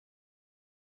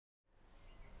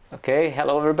Okay,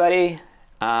 hello everybody.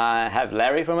 I have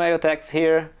Larry from IoTeX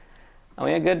here.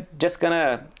 And we're just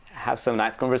gonna have some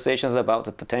nice conversations about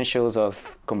the potentials of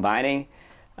combining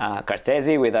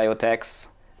Cartesi with IoTeX,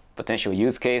 potential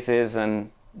use cases,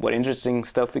 and what interesting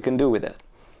stuff we can do with it.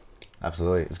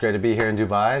 Absolutely. It's great to be here in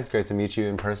Dubai. It's great to meet you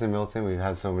in person, Milton. We've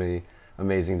had so many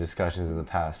amazing discussions in the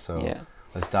past. So yeah.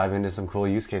 Let's dive into some cool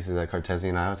use cases that Cartesi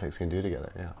and IoTeX can do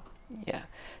together. Yeah.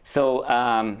 So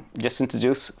just to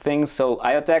introduce things, so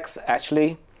IoTeX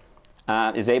actually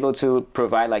is able to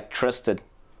provide like trusted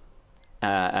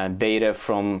data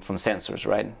from sensors,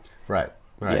 right? Right.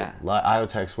 Yeah.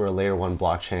 IoTeX, we're a layer 1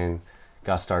 blockchain,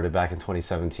 got started back in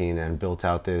 2017 and built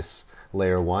out this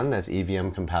layer 1 that's EVM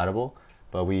compatible,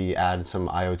 but we add some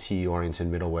IoT oriented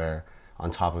middleware on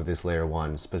top of this layer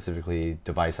 1, specifically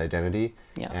device identity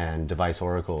and device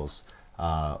oracles.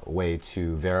 Way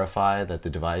to verify that the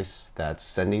device that's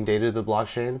sending data to the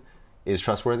blockchain is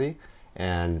trustworthy,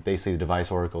 and basically the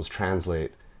device oracles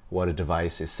translate what a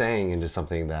device is saying into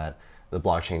something that the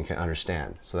blockchain can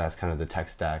understand. So that's kind of the tech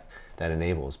stack that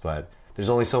enables, but there's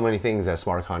only so many things that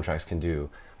smart contracts can do,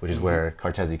 which is where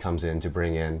Cartesi comes in to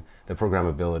bring in the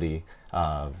programmability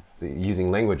using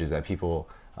languages that people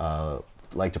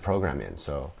like to program in.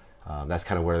 So that's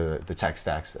kind of where the tech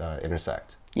stacks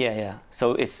intersect. Yeah.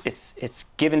 So it's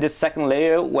given this second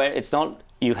layer where it's not,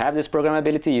 you have this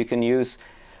programmability, you can use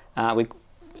with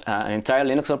an entire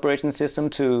Linux operating system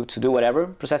to do whatever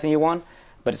processing you want,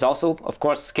 but it's also, of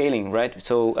course, scaling, right?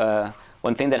 So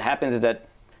one thing that happens is that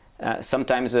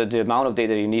sometimes the amount of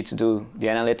data you need to do the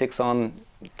analytics on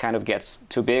kind of gets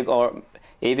too big, or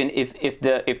even if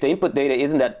the input data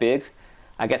isn't that big,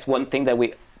 I guess one thing that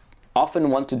we often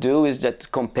want to do is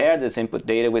just compare this input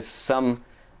data with some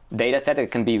data set that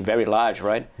can be very large,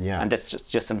 right? Yeah. And that's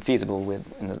just unfeasible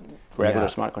in a regular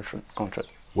smart contract.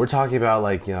 We're talking about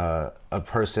like a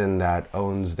person that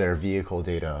owns their vehicle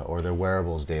data or their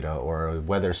wearables data or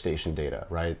weather station data,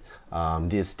 right?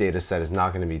 This data set is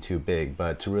not going to be too big,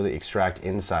 but to really extract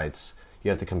insights, you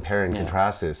have to compare and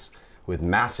contrast this with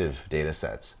massive data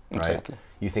sets, right? Exactly.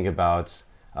 You think about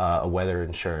a weather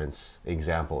insurance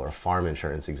example or farm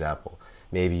insurance example.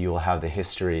 Maybe you'll have the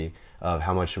history of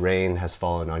how much rain has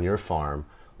fallen on your farm,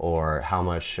 or how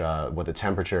much, what the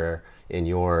temperature in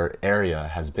your area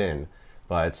has been.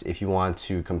 But if you want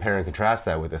to compare and contrast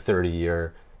that with a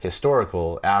 30-year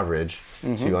historical average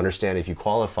to understand if you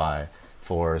qualify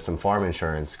for some farm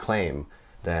insurance claim,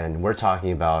 then we're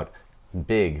talking about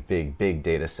big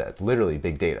data sets, literally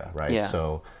big data, right? Yeah.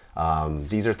 So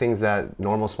these are things that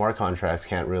normal smart contracts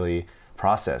can't really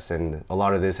process, and a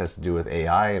lot of this has to do with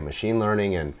AI and machine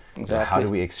learning and how do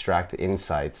we extract the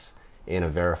insights in a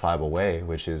verifiable way,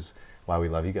 which is why we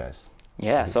love you guys.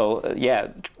 Yeah, so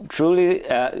truly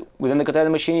within the Cartesi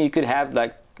machine you could have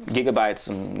like gigabytes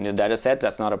in the data set.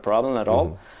 That's not a problem at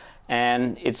all.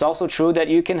 And it's also true that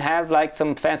you can have like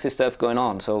some fancy stuff going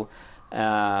on. So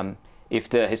if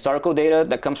the historical data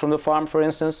that comes from the farm, for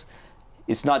instance,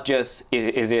 it's not just,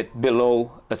 is it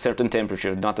below a certain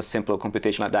temperature, not a simple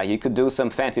computation like that. You could do some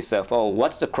fancy stuff. Oh,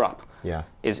 what's the crop? Yeah.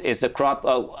 Is the crop,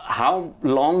 how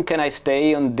long can I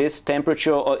stay on this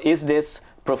temperature, or is this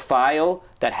profile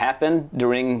that happened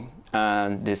during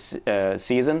this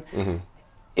season,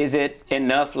 is it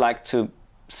enough like to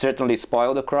certainly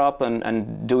spoil the crop,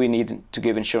 and do we need to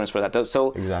give insurance for that?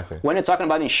 So when you're talking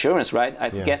about insurance, right, I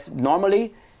guess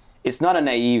normally it's not a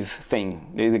naive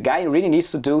thing. The guy really needs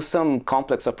to do some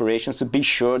complex operations to be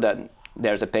sure that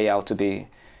there's a payout to be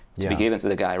given to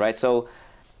the guy, right? So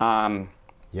something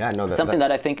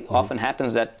that I think often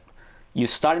happens, that you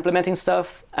start implementing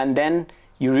stuff and then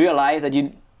you realize that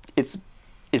it's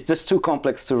just too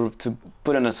complex to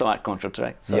put in a smart contract,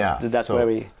 right? So that's where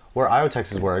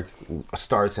IoTex's work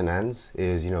starts and ends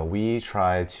is, we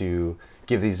try to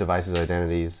give these devices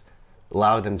identities,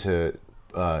 allow them to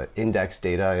index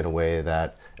data in a way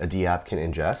that a DApp can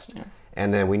ingest.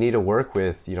 And then we need to work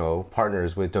with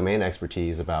partners with domain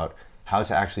expertise about how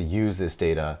to actually use this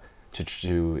data to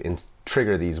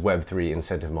trigger these Web3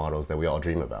 incentive models that we all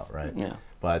dream about, right?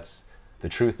 But the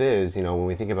truth is, when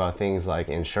we think about things like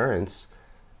insurance,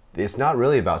 it's not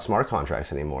really about smart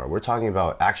contracts anymore. We're talking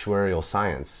about actuarial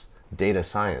science, data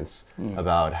science,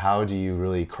 about how do you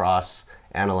really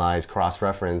cross-analyze,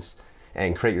 cross-reference,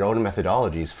 and create your own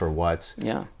methodologies for what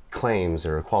claims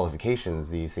or qualifications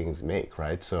these things make,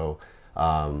 right? So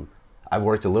I've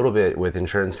worked a little bit with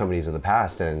insurance companies in the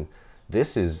past, and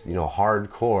this is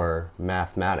hardcore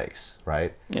mathematics,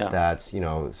 right? That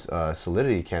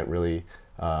Solidity can't really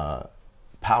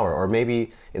power, or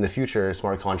maybe in the future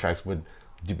smart contracts would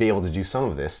be able to do some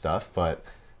of this stuff, but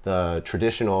the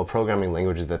traditional programming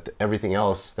languages that everything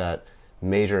else that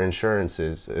major insurance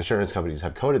companies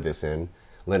have coded this in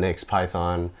Linux,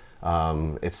 Python,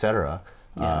 etc.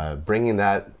 Bringing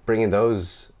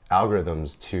those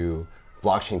algorithms to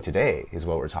blockchain today is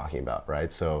what we're talking about,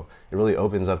 right? So it really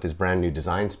opens up this brand new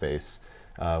design space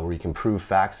where you can prove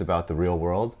facts about the real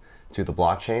world to the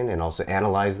blockchain and also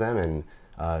analyze them and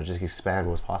just expand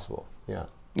what's possible. Yeah.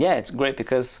 Yeah, it's great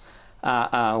because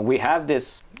we have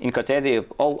this in Cartesi,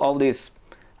 all this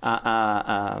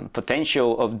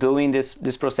potential of doing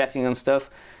this processing and stuff,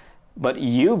 but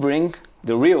you bring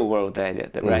the real world data,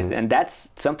 right? And that's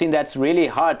something that's really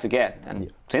hard to get.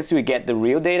 And since we get the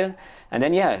real data, and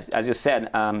then as you said,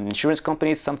 insurance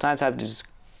companies sometimes have these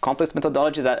complex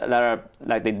methodologies that are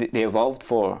like they evolved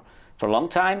for a long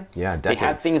time. Yeah, decades. They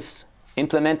have things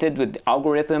implemented with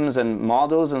algorithms and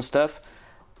models and stuff,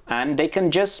 and they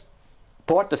can just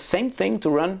port the same thing to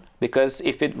run, because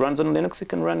if it runs on Linux, it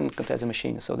can run on Cartesi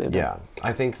machines. So yeah,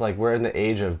 I think like we're in the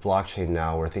age of blockchain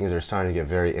now, where things are starting to get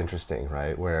very interesting,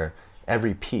 right? Where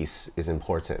every piece is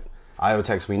important.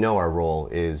 IoTeX, we know our role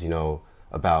is,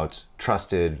 about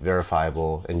trusted,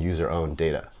 verifiable, and user-owned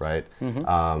data, right?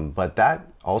 But that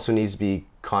also needs to be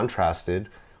contrasted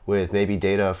with maybe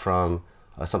data from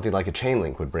something like a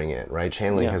Chainlink would bring in, right?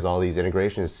 Chainlink has all these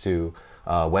integrations to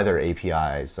weather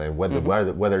APIs,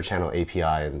 weather channel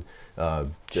API, and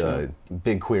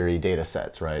BigQuery data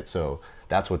sets, right? So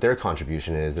that's what their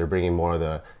contribution is. They're bringing more of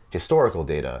the historical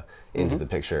data into the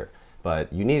picture.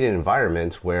 But you need an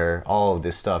environment where all of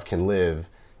this stuff can live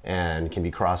and can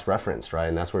be cross-referenced, right?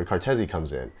 And that's where Cartesi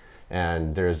comes in.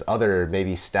 And there's other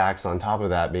maybe stacks on top of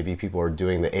that. Maybe people are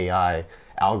doing the AI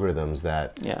algorithms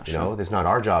that, it's not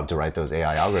our job to write those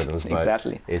AI algorithms,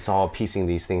 but it's all piecing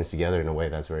these things together in a way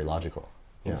that's very logical.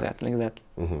 Yeah. Exactly.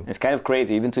 It's kind of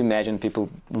crazy even to imagine people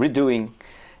redoing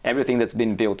everything that's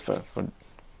been built for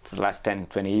the last 10,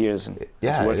 20 years. And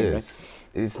yeah, working, it is.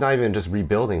 Right? It's not even just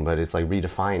rebuilding, but it's like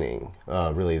redefining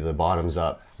really the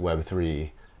bottoms-up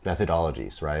Web3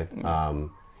 methodologies, right?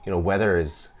 Weather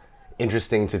is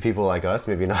interesting to people like us,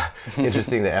 maybe not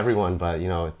interesting to everyone, but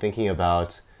thinking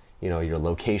about your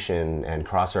location and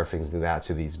cross-referencing that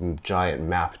to these giant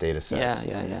map data sets,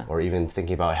 or even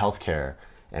thinking about healthcare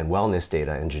and wellness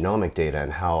data and genomic data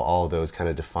and how all of those kind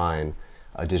of define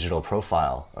a digital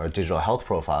profile or a digital health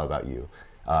profile about you.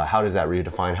 How does that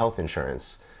redefine health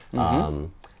insurance?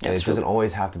 And it doesn't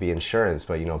always have to be insurance,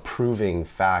 but proving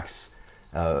facts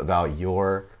about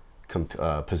your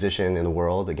position in the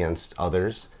world against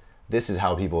others. This is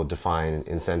how people define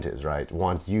incentives, right?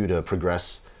 Want you to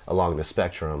progress along the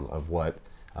spectrum of what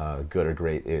good or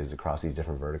great is across these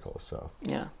different verticals. So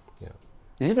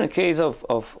Is it even a case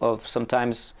of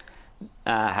sometimes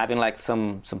having like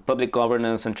some public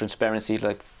governance and transparency,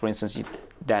 like for instance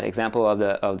that example of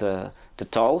the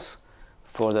tolls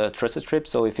for the trusted trip?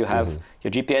 So if you have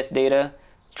your GPS data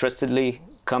trustedly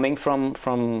coming from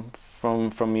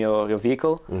your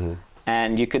vehicle,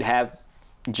 and you could have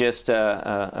just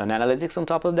an analytics on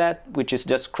top of that, which is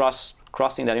just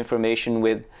crossing that information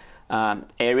with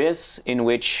areas in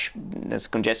which there's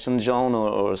congestion zone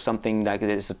or something like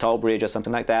there's a toll bridge or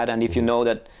something like that. And if you know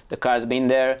that the car's been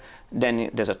there, then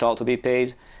there's a toll to be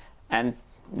paid. And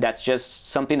that's just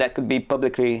something that could be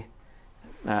publicly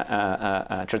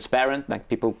transparent, like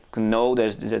people can know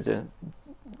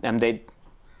and they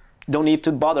don't need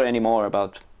to bother anymore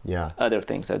about other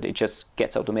things. So it just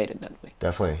gets automated that way.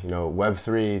 Definitely.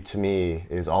 Web3 to me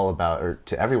is all about, or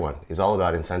to everyone, is all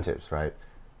about incentives, right?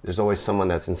 There's always someone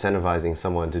that's incentivizing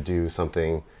someone to do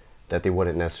something that they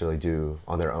wouldn't necessarily do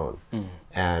on their own.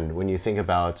 And when you think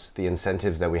about the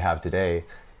incentives that we have today,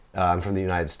 I'm from the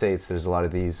United States, there's a lot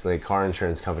of these like car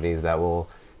insurance companies that will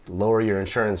lower your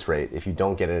insurance rate if you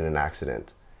don't get in an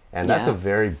accident. And that's a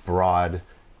very broad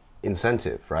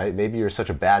incentive, right? Maybe you're such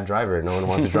a bad driver and no one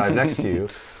wants to drive next to you,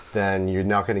 then you're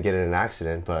not going to get in an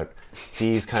accident. But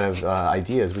these kind of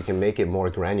ideas, we can make it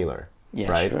more granular,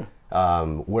 right? Sure.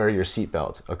 Wear your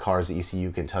seatbelt. A car's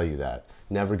ECU can tell you that.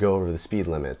 Never go over the speed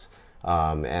limits.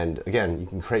 And again, you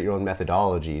can create your own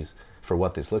methodologies for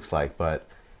what this looks like. But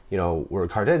where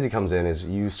Cartesi comes in is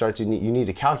you need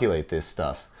to calculate this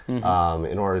stuff in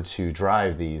order to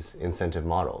drive these incentive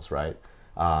models, right?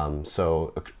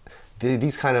 So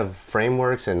these kind of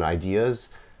frameworks and ideas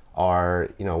are,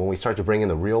 when we start to bring in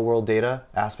the real world data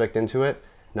aspect into it,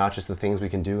 not just the things we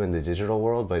can do in the digital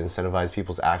world, but incentivize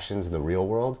people's actions in the real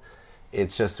world.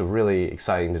 It's just a really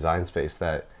exciting design space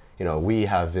that we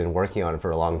have been working on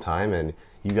for a long time, and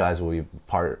you guys will be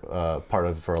part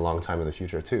of for a long time in the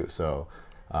future too. So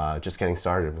just getting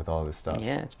started with all this stuff.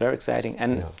 Yeah, it's very exciting.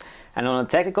 And And on the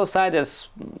technical side, there's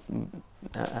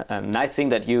a nice thing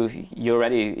that you're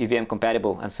already EVM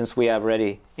compatible, and since we have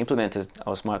already implemented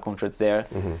our smart contracts there,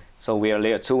 so we are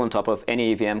layer 2 on top of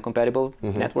any EVM compatible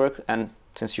network, and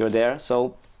since you're there,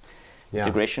 so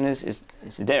integration is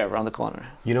there around the corner.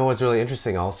 You know what's really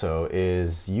interesting also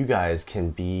is you guys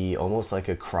can be almost like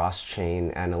a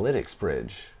cross-chain analytics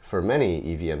bridge for many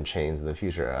EVM chains in the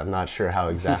future. I'm not sure how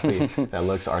exactly that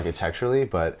looks architecturally,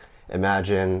 but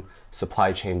imagine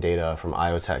supply chain data from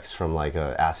IoTeX, from like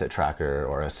an asset tracker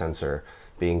or a sensor,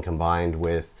 being combined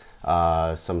with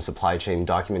some supply chain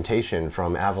documentation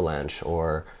from Avalanche,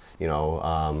 or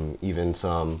even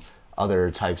some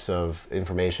other types of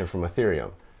information from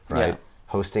Ethereum, right? Yeah.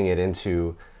 Hosting it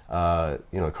into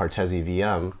Cartesi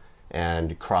VM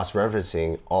and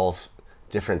cross-referencing all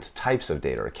different types of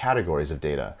data or categories of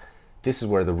data. This is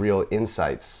where the real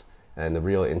insights and the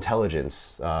real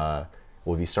intelligence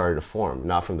will be started to form,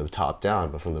 not from the top down,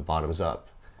 but from the bottoms up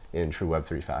in true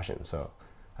Web3 fashion. So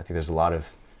I think there's a lot of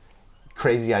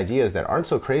crazy ideas that aren't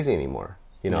so crazy anymore.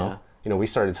 We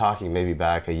started talking maybe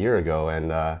back a year ago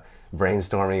and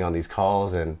brainstorming on these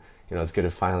calls, and it's good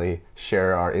to finally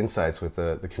share our insights with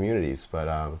the communities.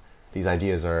 But these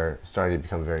ideas are starting to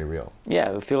become very real.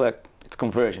 Yeah, I feel like it's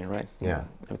converging, right? Yeah.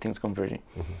 Everything's converging.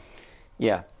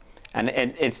 Yeah. And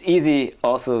it's easy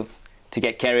also to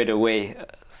get carried away,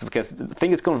 because the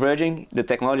thing is converging, the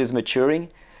technology is maturing,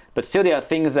 but still there are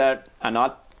things that are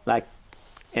not like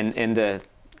in the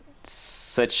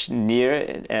such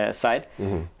near side.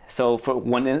 So for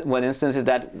one instance is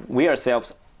that we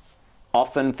ourselves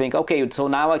often think, okay, so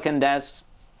now I can just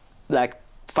like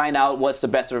find out what's the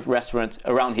best restaurant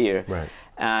around here. Right.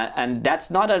 And that's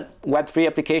not a Web3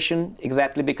 application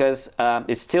exactly, because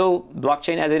it's still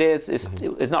blockchain as it is.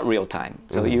 It's not real time.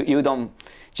 So you don't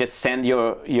just send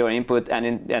your input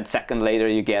and second later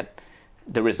you get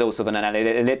the results of an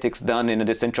analytics done in a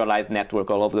decentralized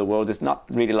network all over the world. It's not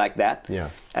really like that,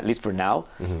 at least for now.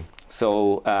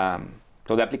 So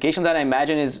so the application that I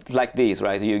imagine is like this,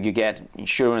 right? You get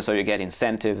insurance, or you get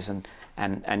incentives,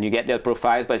 and you get their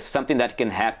profiles, but it's something that can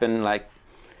happen like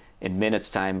in minutes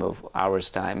time of hours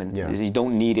time, and you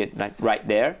don't need it like right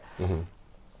there.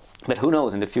 But who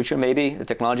knows, in the future maybe the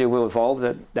technology will evolve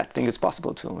that thing is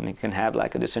possible too, and you can have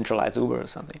like a decentralized Uber or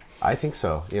something. I think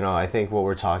so. I think what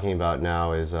we're talking about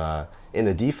now is in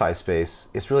the DeFi space,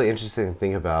 it's really interesting to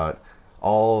think about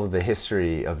all the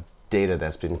history of data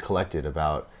that's been collected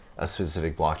about a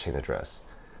specific blockchain address.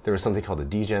 There was something called the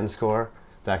degen score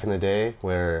back in the day,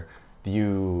 where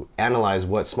you analyze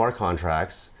what smart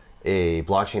contracts a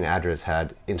blockchain address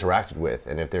had interacted with,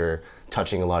 and if they're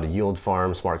touching a lot of yield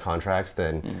farm smart contracts,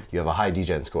 then you have a high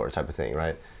degen score type of thing,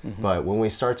 right? But when we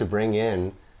start to bring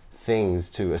in things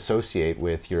to associate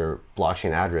with your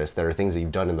blockchain address that are things that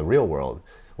you've done in the real world,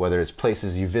 whether it's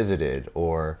places you visited,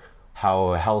 or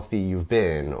how healthy you've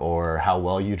been, or how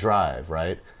well you drive,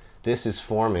 right? This is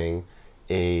forming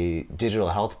a digital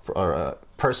health or a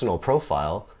personal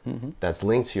profile that's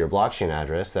linked to your blockchain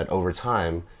address that over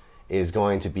time is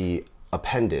going to be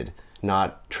appended,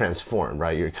 not transformed,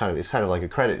 right? It's kind of like a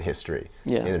credit history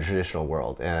in the traditional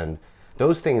world. And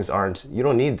those things you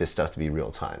don't need this stuff to be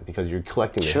real time, because you're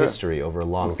collecting the history over a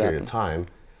long period of time,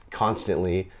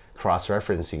 constantly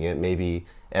cross-referencing it, maybe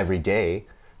every day,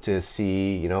 to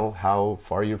see, how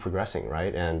far you're progressing,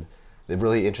 right? And the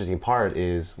really interesting part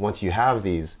is, once you have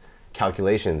these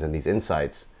calculations and these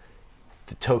insights,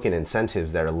 the token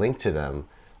incentives that are linked to them,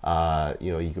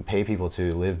 you can pay people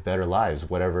to live better lives,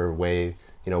 whatever way,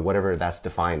 whatever that's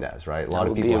defined as, right? A lot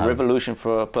of people have a revolution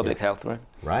for public health,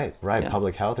 right? Right.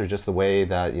 Public health, or just the way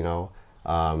that,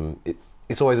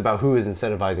 it's always about who is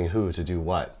incentivizing who to do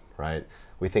what, right?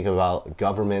 We think about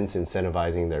governments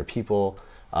incentivizing their people,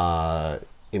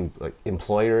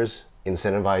 employers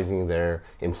incentivizing their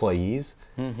employees.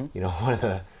 One of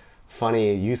the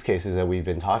funny use cases that we've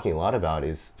been talking a lot about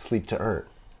is sleep to earn.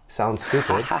 Sounds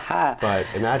stupid, but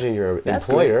imagine your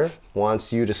employer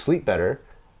wants you to sleep better,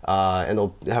 and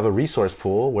they'll have a resource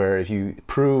pool where if you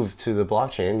prove to the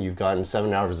blockchain you've gotten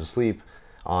 7 hours of sleep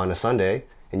on a Sunday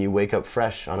and you wake up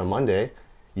fresh on a Monday,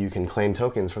 you can claim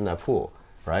tokens from that pool,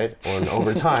 right? Or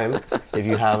over time, if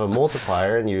you have a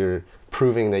multiplier and you're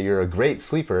proving that you're a great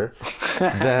sleeper,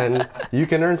 then you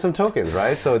can earn some tokens,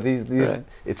 right? So these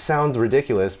it sounds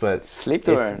ridiculous, but sleep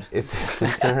to earn. It's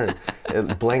sleep to earn,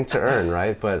 blank to earn,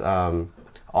 right? But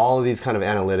all of these kind of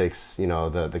analytics,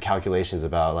 the calculations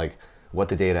about like what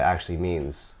the data actually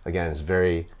means, again, is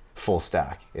very full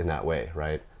stack in that way,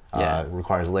 right? It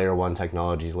requires layer 1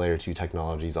 technologies, layer 2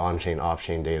 technologies, on-chain,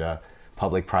 off-chain data,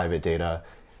 public-private data.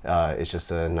 It's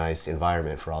just a nice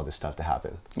environment for all this stuff to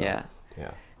happen. So,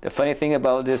 The funny thing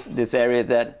about this area is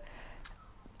that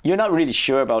you're not really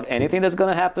sure about anything that's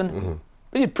going to happen,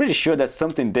 but you're pretty sure that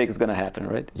something big is going to happen,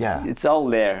 right? Yeah. It's all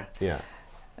there. Yeah.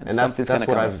 And that's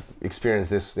what I've experienced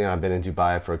this, you know, I've been in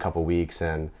Dubai for a couple weeks,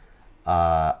 and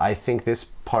I think this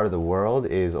part of the world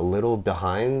is a little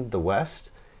behind the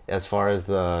West as far as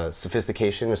the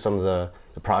sophistication of some of the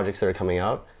projects that are coming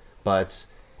out. But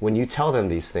when you tell them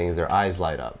these things, their eyes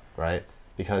light up, right?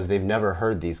 Because they've never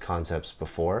heard these concepts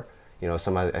before. You know,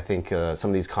 I think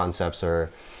some of these concepts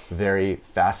are very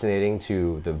fascinating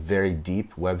to the very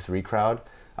deep Web3 crowd.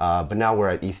 But now we're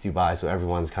at ETH Dubai, so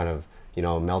everyone's kind of, you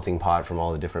know, melting pot from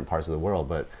all the different parts of the world.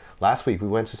 But last week we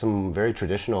went to some very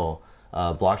traditional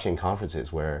blockchain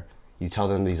conferences where you tell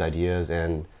them these ideas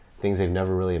and things they've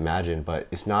never really imagined, but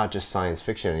it's not just science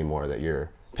fiction anymore that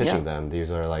you're pitching them. These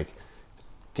are like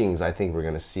things I think we're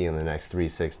going to see in the next 3,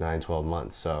 6, 9, 12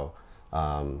 months. So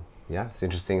yeah, it's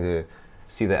interesting to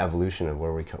see the evolution of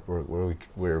where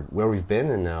we've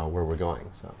been and now where we're going.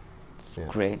 So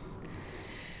yeah.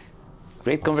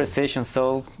 Great conversation.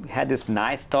 So we had this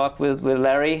nice talk with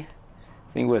Larry.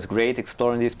 I think it was great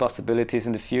exploring these possibilities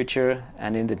in the future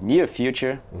and in the near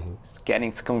future. It's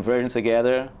getting convergence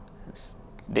together.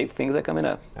 Big things are coming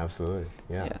up. Absolutely.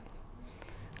 Yeah.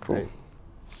 Cool. Great.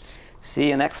 See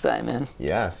you next time, man.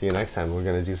 Yeah, see you next time. We're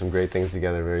going to do some great things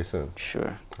together very soon.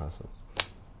 Sure. Awesome.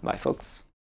 Bye, folks.